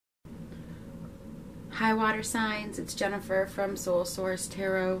Hi water signs, it's Jennifer from Soul Source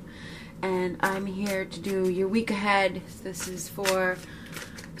Tarot, and I'm here to do your week ahead. This is for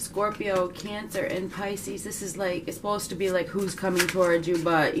Scorpio, Cancer, and Pisces. This is like, it's supposed to be like who's coming towards you,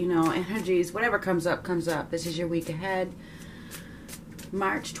 but you know, energies, whatever comes up, comes up. This is your week ahead.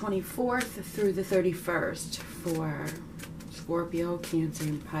 March 24th through the 31st for Scorpio, Cancer,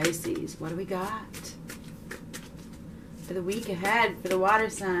 and Pisces. What do we got for the week ahead for the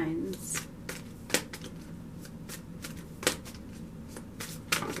water signs?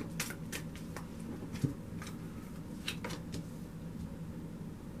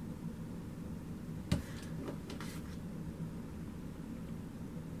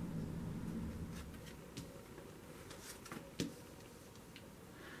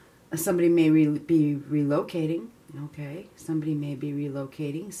 Somebody may be relocating, okay? Somebody may be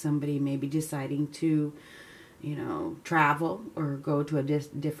relocating. Somebody may be deciding to, you know, travel or go to a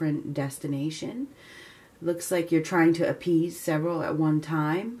different destination. Looks like you're trying to appease several at one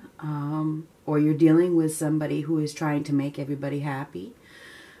time, or you're dealing with somebody who is trying to make everybody happy.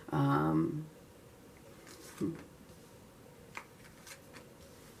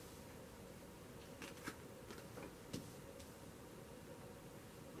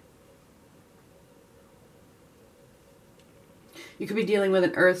 You could be dealing with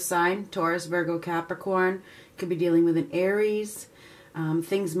an earth sign, Taurus, Virgo, Capricorn. You could be dealing with an Aries.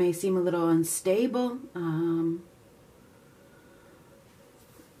 Things may seem a little unstable.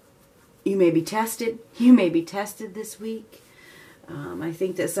 You may be tested. You may be tested this week. I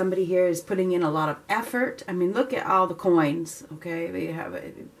think that somebody here is putting in a lot of effort. I mean, look at all the coins, okay? They have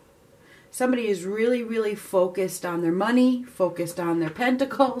somebody is really, really focused on their money, focused on their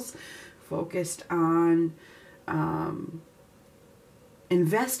pentacles, focused on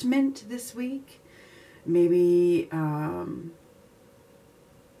investment this week, maybe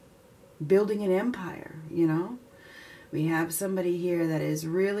building an empire, you know. We have somebody here that is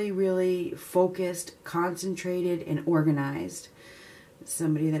really, really focused, concentrated, and organized.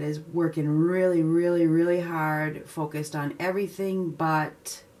 Somebody that is working really, really, really hard, focused on everything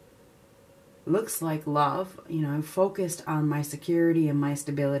but looks like love. You know, I'm focused on my security and my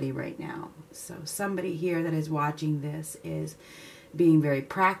stability right now. So somebody here that is watching this is being very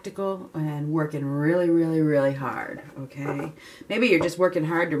practical and working really, really, really hard, okay? Maybe you're just working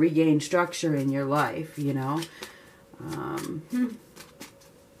hard to regain structure in your life, you know?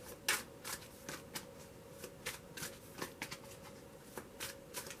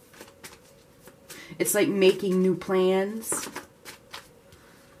 It's like making new plans.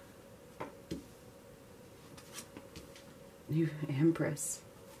 New Empress.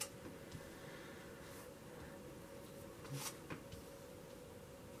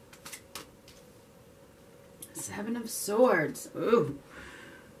 Seven of Swords. Ooh.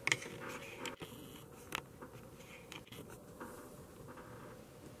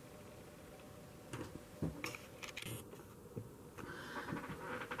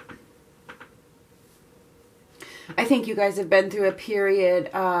 I think you guys have been through a period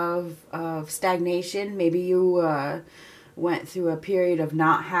of stagnation. Maybe you went through a period of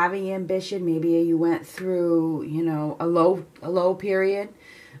not having ambition. Maybe you went through, you know, a low period.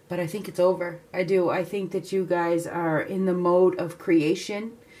 But I think it's over. I do. I think that you guys are in the mode of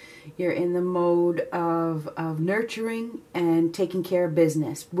creation. You're in the mode of nurturing and taking care of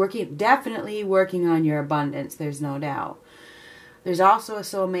business. Definitely working on your abundance. There's no doubt. There's also a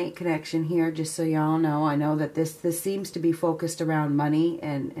soulmate connection here, just so y'all know. I know that this seems to be focused around money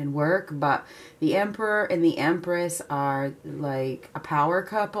and work, but the Emperor and the Empress are like a power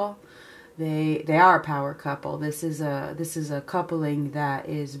couple. They are a power couple. This is a coupling that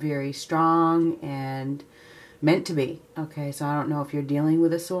is very strong and meant to be. Okay, so I don't know if you're dealing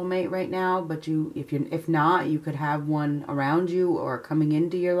with a soulmate right now, but if not, you could have one around you or coming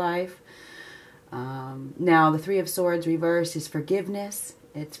into your life. Now the Three of Swords reverse is forgiveness.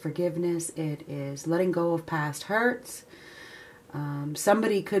 It's forgiveness. It is letting go of past hurts.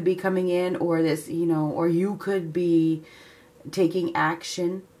 Somebody could be coming in, or this, you know, or you could be taking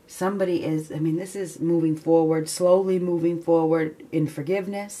action. Somebody is, I mean, this is moving forward, slowly moving forward in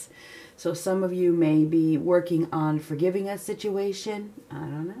forgiveness. So some of you may be working on forgiving a situation. I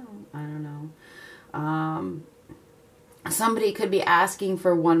don't know. Somebody could be asking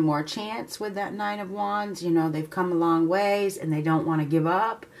for one more chance with that Nine of Wands. You know, they've come a long ways and they don't want to give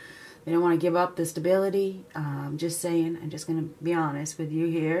up. They don't want to give up the stability. Just saying, I'm just going to be honest with you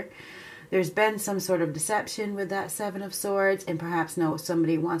here. There's been some sort of deception with that Seven of Swords, and perhaps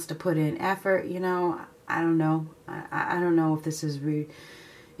somebody wants to put in effort, you know. I don't know. I don't know if this is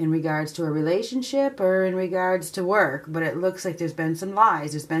in regards to a relationship or in regards to work. But it looks like there's been some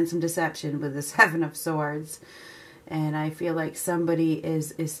lies. There's been some deception with the Seven of Swords. And I feel like somebody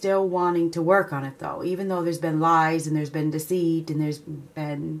is still wanting to work on it, though. Even though there's been lies and there's been deceit and there's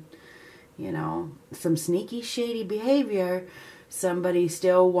been, you know, some sneaky, shady behavior, somebody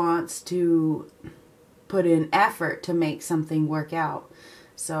still wants to put in effort to make something work out.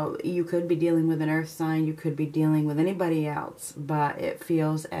 So you could be dealing with an earth sign. You could be dealing with anybody else. But it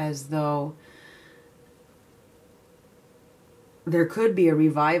feels as though there could be a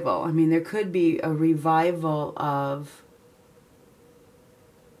revival. I mean, there could be a revival of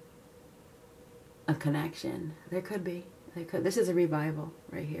a connection. There could be. This is a revival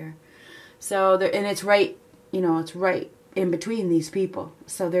right here. So there, and it's right, you know, it's right in between these people.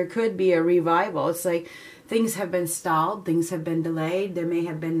 So there could be a revival. It's like things have been stalled. Things have been delayed. There may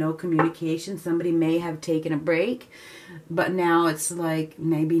have been no communication. Somebody may have taken a break. But now it's like,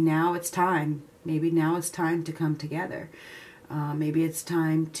 maybe now it's time. Maybe now it's time to come together. Maybe it's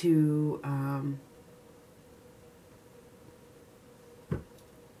time to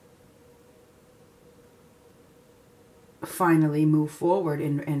finally move forward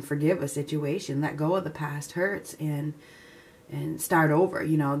and forgive a situation, let go of the past hurts and start over.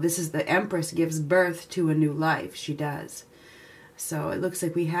 You know, this is the Empress gives birth to a new life. She does. So it looks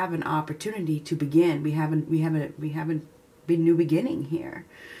like we have an opportunity to begin. We have a new beginning here.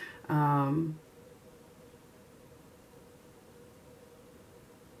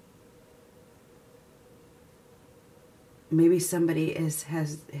 Maybe somebody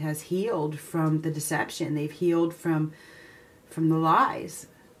has healed from the deception. They've healed from the lies,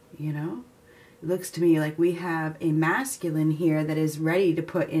 you know. It looks to me like we have a masculine here that is ready to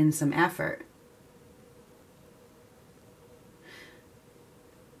put in some effort.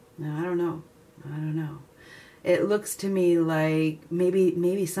 No, I don't know. I don't know. It looks to me like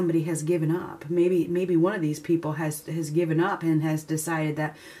maybe somebody has given up. Maybe one of these people has given up and has decided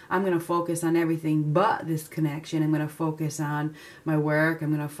that I'm going to focus on everything but this connection. I'm going to focus on my work.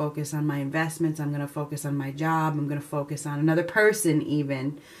 I'm going to focus on my investments. I'm going to focus on my job. I'm going to focus on another person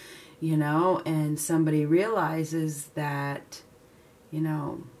even, you know, and somebody realizes that, you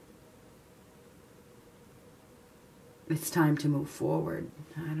know, it's time to move forward.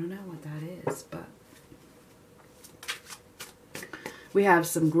 I don't know what that is, but we have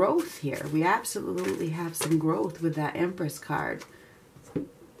some growth here. We absolutely have some growth with that Empress card.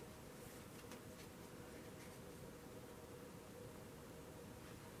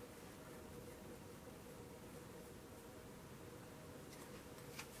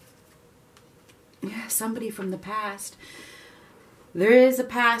 Yeah, somebody from the past. There is a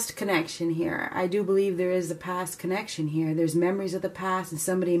past connection here. I do believe there is a past connection here. There's memories of the past, and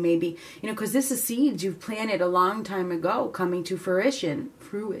somebody maybe, you know, because this is seeds you've planted a long time ago coming to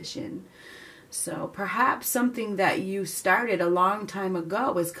fruition. So perhaps something that you started a long time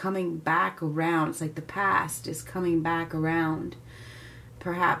ago is coming back around. It's like the past is coming back around.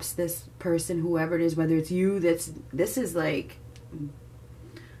 Perhaps this person, whoever it is, whether it's you, this is like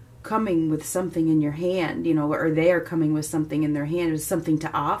coming with something in your hand, you know, or they are coming with something in their hand, with something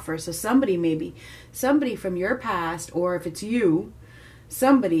to offer. So somebody, maybe somebody from your past, or if it's you,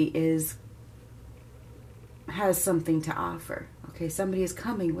 somebody has something to offer. Okay, somebody is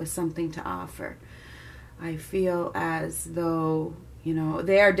coming with something to offer. I feel as though, you know,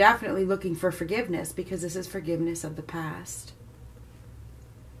 they are definitely looking for forgiveness, because this is forgiveness of the past.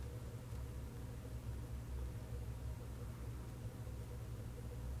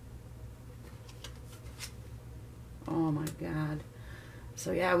 Oh my God.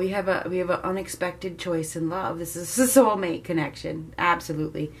 So yeah, we have an unexpected choice in love. This is a soulmate connection.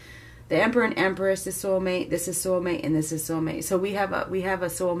 Absolutely. The Emperor and Empress is soulmate, this is soulmate, and this is soulmate. So we have a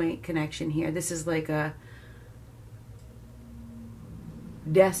soulmate connection here. This is like a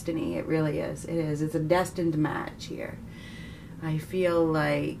destiny. It really is. It is. It's a destined match here. I feel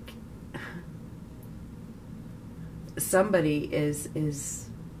like somebody is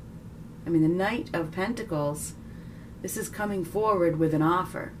I mean, the Knight of Pentacles, this is coming forward with an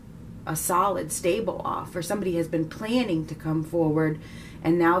offer, a solid, stable offer. Somebody has been planning to come forward,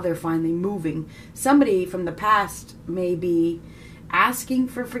 and now they're finally moving. Somebody from the past may be asking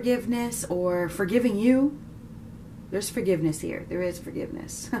for forgiveness or forgiving you. There's forgiveness here. There is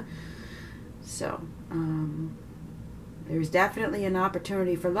forgiveness. So, there's definitely an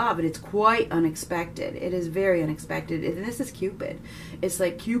opportunity for love, and it's quite unexpected. It is very unexpected. And this is Cupid. It's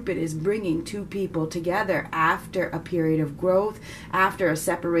like Cupid is bringing two people together after a period of growth, after a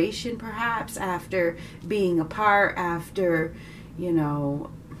separation perhaps, after being apart, after, you know,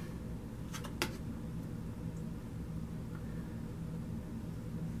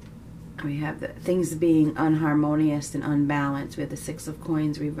 We have the things being unharmonious and unbalanced. We have the Six of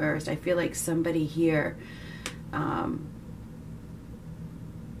Coins reversed. I feel like somebody here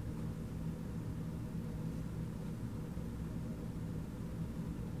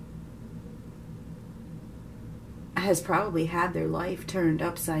has probably had their life turned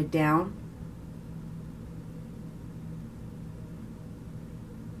upside down.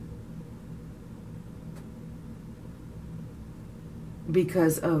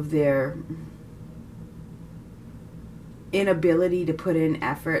 Because of their inability to put in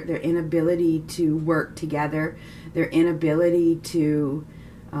effort, their inability to work together, their inability to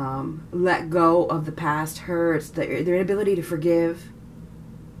let go of the past hurts, their inability to forgive.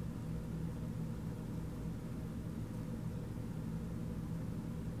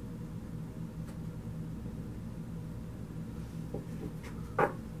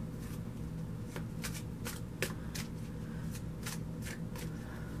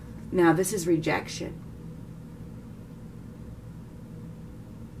 Now, this is rejection.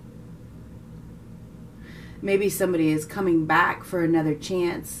 Maybe somebody is coming back for another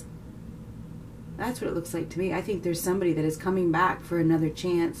chance. That's what it looks like to me. I think there's somebody that is coming back for another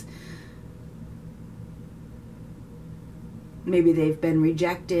chance. Maybe they've been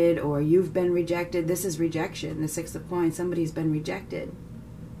rejected or you've been rejected. This is rejection. The Six of Coins. Somebody's been rejected.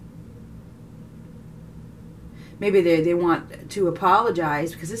 Maybe they want to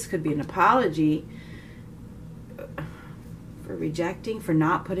apologize, because this could be an apology for rejecting, for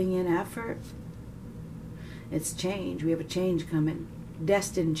not putting in effort. It's change. We have a change coming.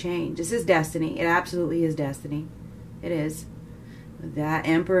 Destined change. This is destiny. It absolutely is destiny. It is. That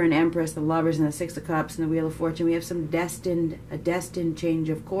Emperor and Empress, the Lovers, and the Six of Cups, and the Wheel of Fortune. We have a destined change,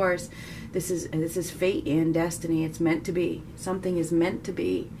 of course. This is fate and destiny. It's meant to be. Something is meant to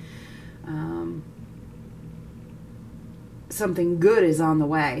be. Something good is on the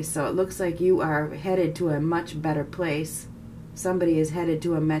way. So it looks like you are headed to a much better place. Somebody is headed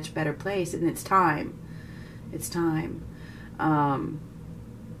to a much better place, and it's time. It's time.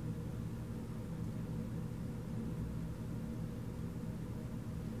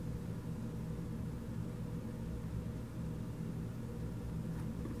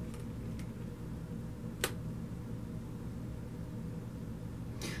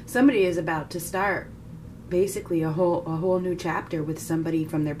 Somebody is about to start basically a whole new chapter with somebody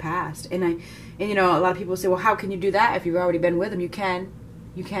from their past. And you know, a lot of people say, well, how can you do that if you've already been with them? You can.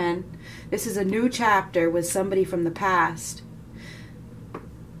 You can. This is a new chapter with somebody from the past.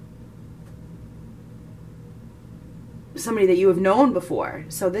 Somebody that you have known before.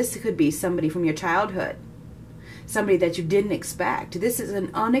 So this could be somebody from your childhood. Somebody that you didn't expect. This is an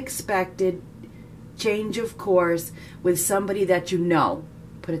unexpected change of course with somebody that you know.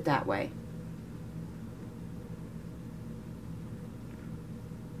 Put it that way.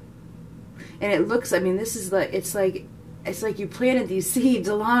 And it looks, I mean, this is like, it's like you planted these seeds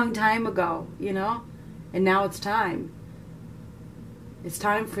a long time ago, you know? And now it's time. It's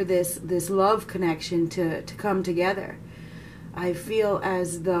time for this love connection to come together. I feel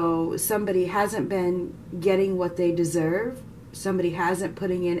as though somebody hasn't been getting what they deserve. Somebody hasn't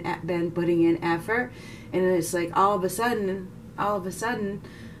been putting in effort. And it's like all of a sudden,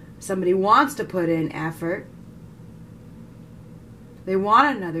 somebody wants to put in effort. They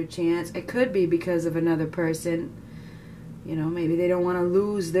want another chance. It could be because of another person. You know, maybe they don't want to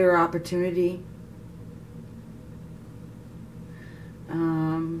lose their opportunity.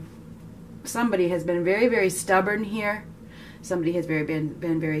 Somebody has been very, very stubborn here. Somebody has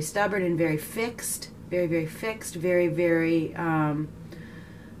been very stubborn and very fixed. Very, very fixed. Very, very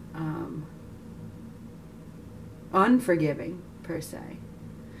unforgiving, per se.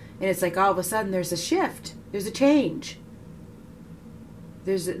 And it's like all of a sudden there's a shift. There's a change.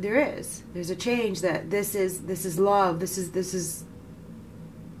 There's a change that this is love. This is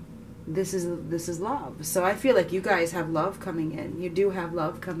love. So I feel like you guys have love coming in. You do have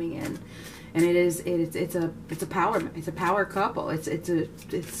love coming in, and it's a power couple. It's the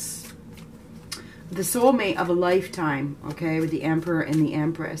soulmate of a lifetime. Okay, with the Emperor and the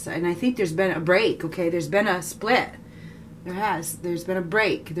Empress. And I think there's been a break. Okay, there's been a split. There's been a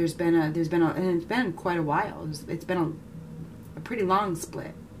break. And it's been quite a while. It's been a pretty long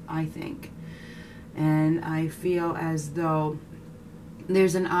split, I think. And I feel as though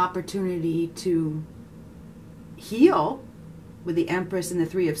there's an opportunity to heal with the Empress and the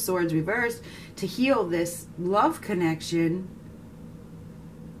Three of Swords reversed, to heal this love connection.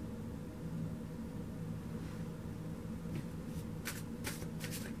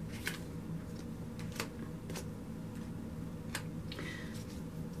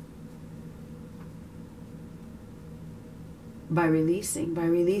 by releasing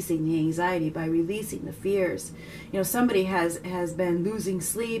the anxiety, by releasing the fears. You know, somebody has been losing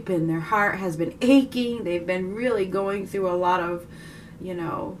sleep and their heart has been aching. They've been really going through a lot of, you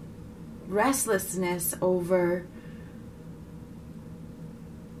know, restlessness over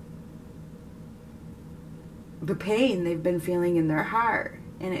the pain they've been feeling in their heart.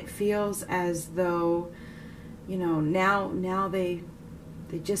 And it feels as though, you know, now they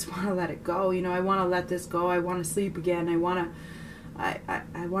just want to let it go. You know, I want to let this go. I want to sleep again. I want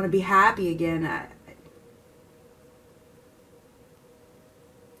to be happy again.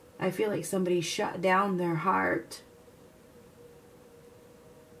 I feel like somebody shut down their heart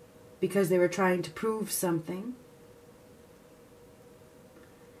because they were trying to prove something.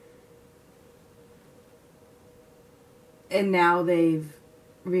 And now they've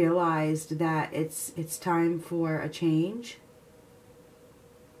realized that it's time for a change.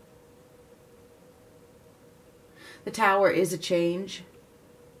 The Tower is a change.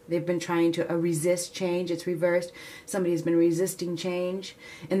 They've been trying to resist change. It's reversed. Somebody's been resisting change,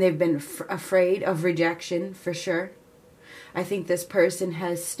 and they've been afraid of rejection, for sure. I think this person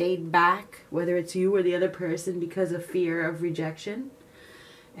has stayed back, whether it's you or the other person, because of fear of rejection.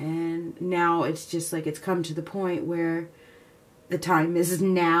 And now it's just like it's come to the point where the time is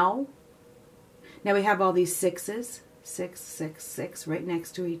now. Now we have all these sixes. 6, 6, 6 right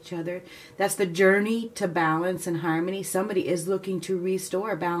next to each other. That's the journey to balance and harmony. Somebody is looking to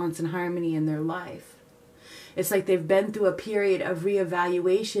restore balance and harmony in their life. It's like they've been through a period of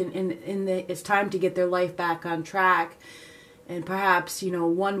reevaluation, and it's time to get their life back on track. And perhaps, you know,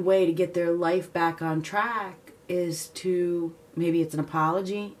 one way to get their life back on track is to, maybe it's an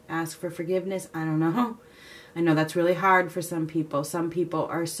apology, ask for forgiveness. I don't know. I know that's really hard for some people. Some people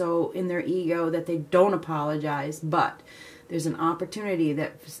are so in their ego that they don't apologize. But there's an opportunity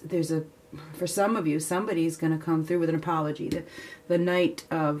that for some of you, somebody's going to come through with an apology. The Knight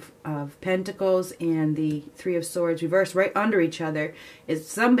of Pentacles and the Three of Swords reversed right under each other is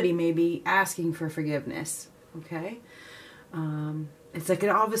somebody may be asking for forgiveness. Okay? It's like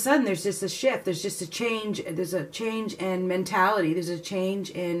all of a sudden there's just a shift. There's just a change. There's a change in mentality. There's a change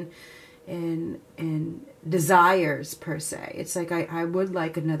in desires, per se. It's like I would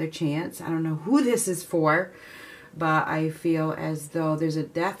like another chance. I don't know who this is for, but I feel as though there's a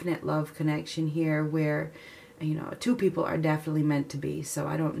definite love connection here where, you know, two people are definitely meant to be. So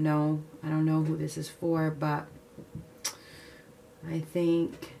I don't know who this is for, but I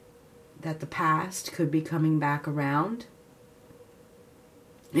think that the past could be coming back around.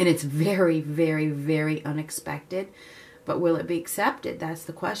 And it's very, very, very unexpected. But will it be accepted? That's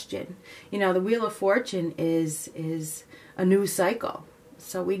the question. You know, the Wheel of Fortune is a new cycle.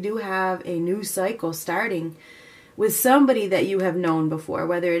 So we do have a new cycle starting with somebody that you have known before,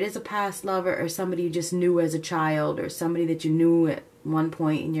 whether it is a past lover or somebody you just knew as a child or somebody that you knew at one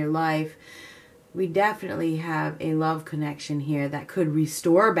point in your life. We definitely have a love connection here that could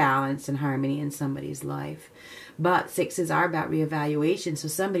restore balance and harmony in somebody's life. But sixes are about reevaluation, so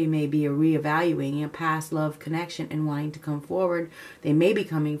somebody may be reevaluating a past love connection and wanting to come forward. They may be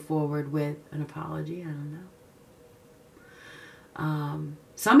coming forward with an apology. I don't know.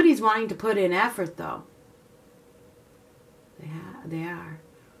 Somebody's wanting to put in effort, though. They are.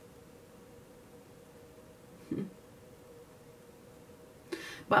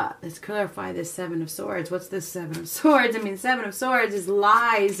 But let's clarify this Seven of Swords. What's this Seven of Swords? I mean, Seven of Swords is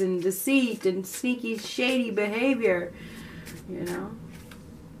lies and deceit and sneaky, shady behavior. You know?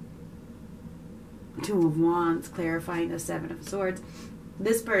 Two of Wands, clarifying the Seven of Swords.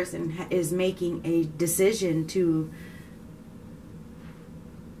 This person is making a decision to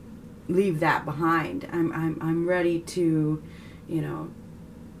leave that behind. I'm ready to, you know,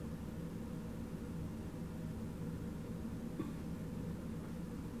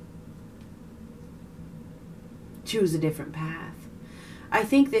 choose a different path. I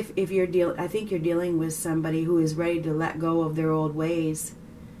think that if you're dealing with somebody who is ready to let go of their old ways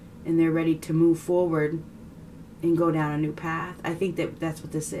and they're ready to move forward and go down a new path. I think that that's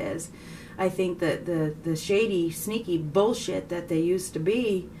what this is. I think that the shady, sneaky bullshit that they used to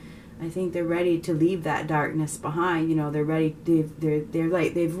be, I think they're ready to leave that darkness behind. You know, they're ready.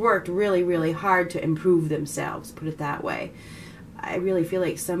 They've worked really, really hard to improve themselves. Put it that way. I really feel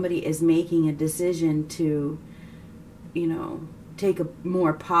like somebody is making a decision to, you know, take a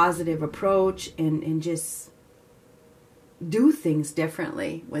more positive approach and just do things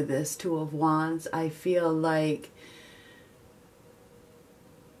differently with this Two of Wands. I feel like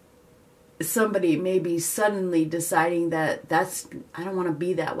somebody may be suddenly deciding that I don't want to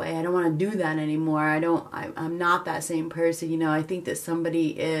be that way. I don't want to do that anymore. I'm not that same person. You know, I think that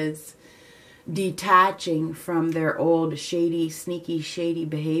somebody is detaching from their old shady, sneaky, shady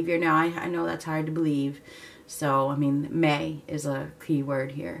behavior. Now, I know that's hard to believe. So, I mean, may is a key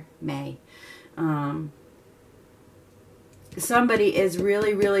word here. May. Somebody is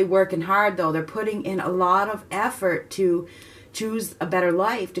really, really working hard, though. They're putting in a lot of effort to choose a better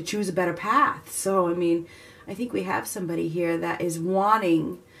life, to choose a better path. So, I mean, I think we have somebody here that is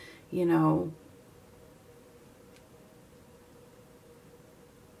wanting, you know,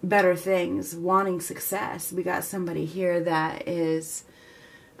 better things, wanting success. We got somebody here that is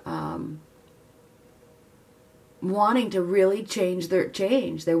wanting to really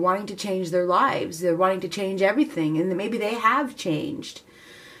they're wanting to change their lives. They're wanting to change everything, and maybe they have changed.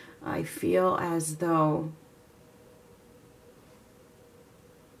 I feel as though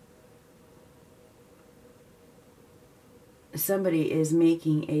somebody is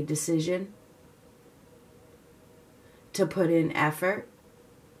making a decision to put in effort.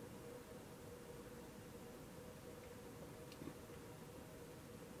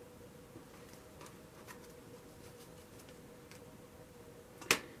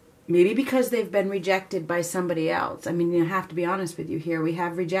 Maybe because they've been rejected by somebody else. I mean, you have to be honest with you here. We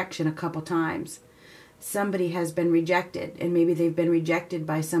have rejection a couple times. Somebody has been rejected, and maybe they've been rejected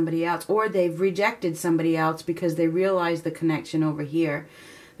by somebody else, or they've rejected somebody else because they realize the connection over here.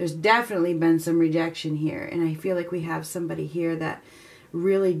 There's definitely been some rejection here, and I feel like we have somebody here that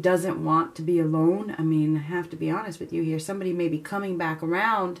really doesn't want to be alone. I mean, I have to be honest with you here. Somebody may be coming back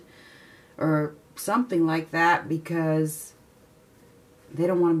around or something like that because they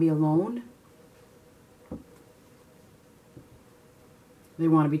don't want to be alone. They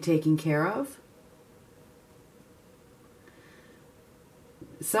want to be taken care of.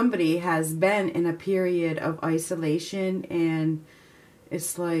 Somebody has been in a period of isolation, and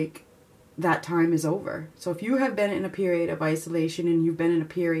it's like that time is over. So if you have been in a period of isolation and you've been in a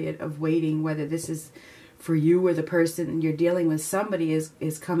period of waiting, whether this is for you or the person you're dealing with, somebody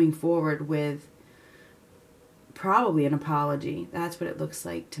is coming forward with probably an apology. That's what it looks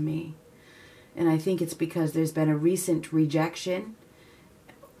like to me. And I think it's because there's been a recent rejection,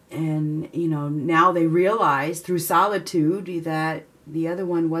 and you know, now they realize through solitude that the other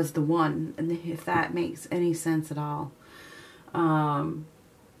one was the one, and if that makes any sense at all.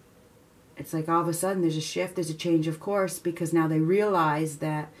 It's like all of a sudden there's a shift, there's a change of course, because now they realize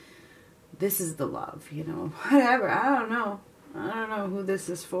that this is the love, you know, whatever. I don't know who this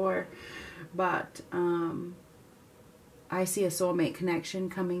is for, but I see a soulmate connection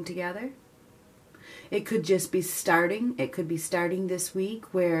coming together. It could just be starting. It could be starting this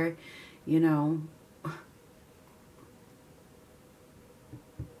week where, you know,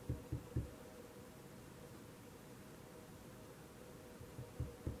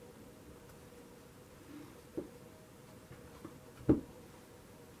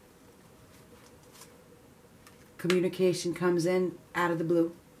 communication comes in out of the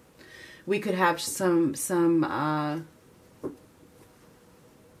blue. We could have some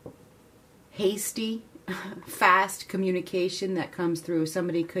hasty, fast communication that comes through.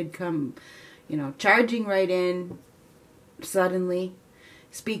 Somebody could come, you know, charging right in suddenly,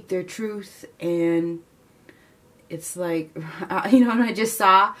 speak their truth, and it's like, you know, and I just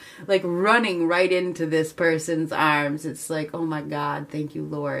saw like running right into this person's arms. It's like, oh my God, thank you,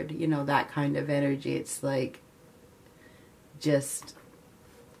 Lord. You know, that kind of energy. It's like, just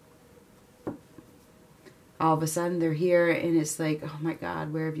all of a sudden they're here, and it's like, oh my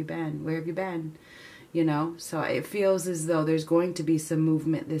God, where have you been? Where have you been? You know, so it feels as though there's going to be some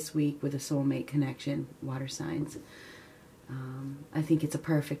movement this week with a soulmate connection, water signs. I think it's a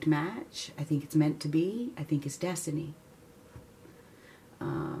perfect match. I think it's meant to be. I think it's destiny.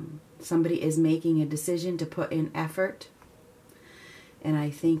 Somebody is making a decision to put in effort. And I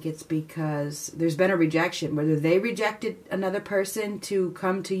think it's because there's been a rejection, whether they rejected another person to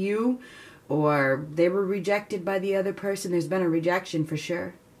come to you or they were rejected by the other person. There's been a rejection for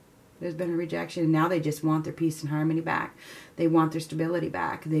sure. There's been a rejection, and now they just want their peace and harmony back. They want their stability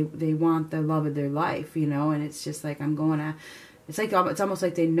back. They want the love of their life, you know, and it's just like, it's almost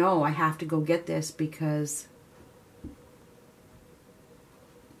like they know I have to go get this because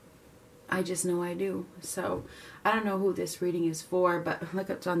I just know I do. So I don't know who this reading is for, but look,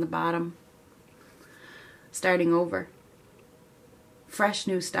 it's on the bottom. Starting over. Fresh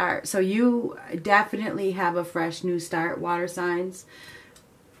new start. So you definitely have a fresh new start, water signs.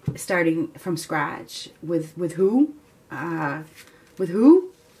 Starting from scratch. With who? With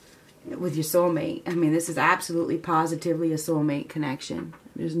who? With your soulmate. I mean, this is absolutely positively a soulmate connection.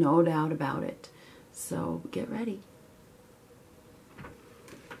 There's no doubt about it. So get ready.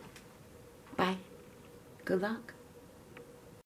 Bye. Good luck.